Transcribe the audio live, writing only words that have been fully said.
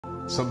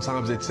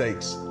Sometimes it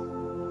takes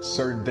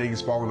certain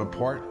things falling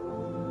apart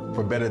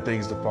for better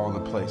things to fall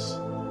into place.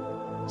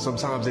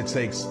 Sometimes it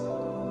takes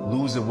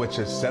losing what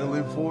you're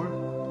settling for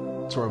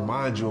to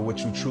remind you of what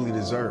you truly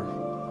deserve.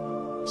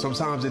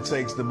 Sometimes it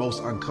takes the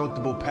most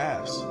uncomfortable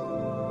paths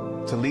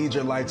to lead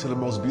your life to the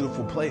most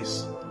beautiful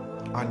place.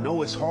 I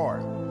know it's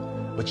hard,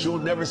 but you'll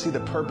never see the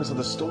purpose of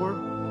the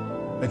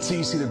storm until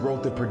you see the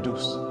growth it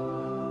produced.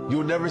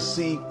 You'll never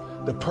see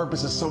the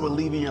purpose of someone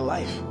leaving your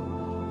life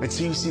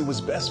until you see what's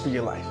best for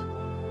your life.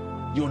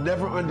 You'll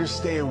never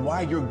understand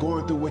why you're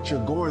going through what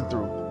you're going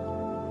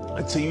through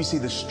until you see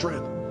the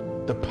strength,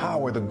 the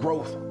power, the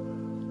growth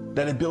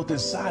that it built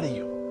inside of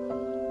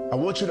you. I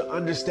want you to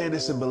understand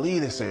this and believe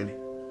this, Annie.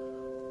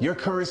 Your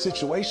current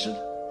situation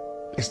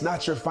is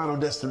not your final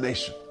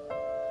destination.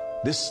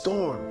 This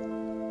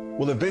storm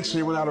will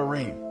eventually run out of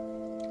rain.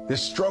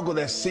 This struggle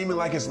that's seeming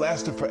like it's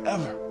lasting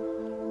forever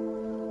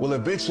will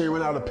eventually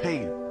run out of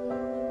pain.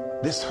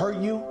 This hurt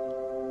you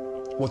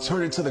will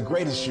turn into the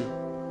greatest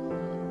you.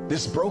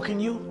 This broken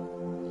you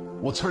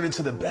will turn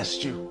into the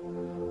best you.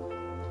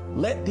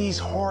 Let these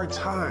hard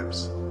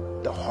times,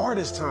 the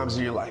hardest times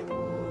in your life,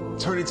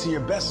 turn into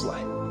your best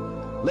life.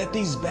 Let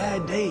these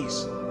bad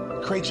days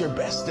create your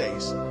best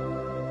days.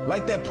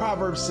 Like that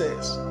proverb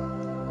says,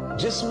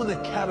 just when the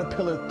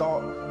caterpillar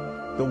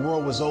thought the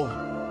world was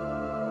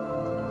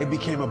over, it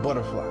became a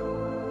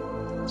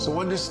butterfly. So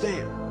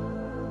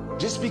understand,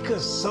 just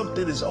because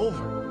something is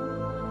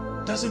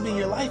over doesn't mean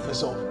your life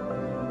is over.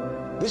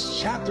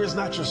 This chapter is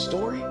not your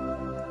story.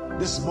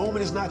 This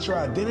moment is not your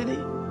identity.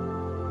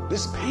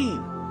 This pain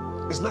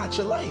is not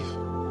your life.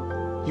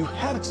 You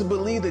have to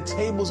believe the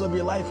tables of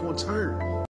your life will turn.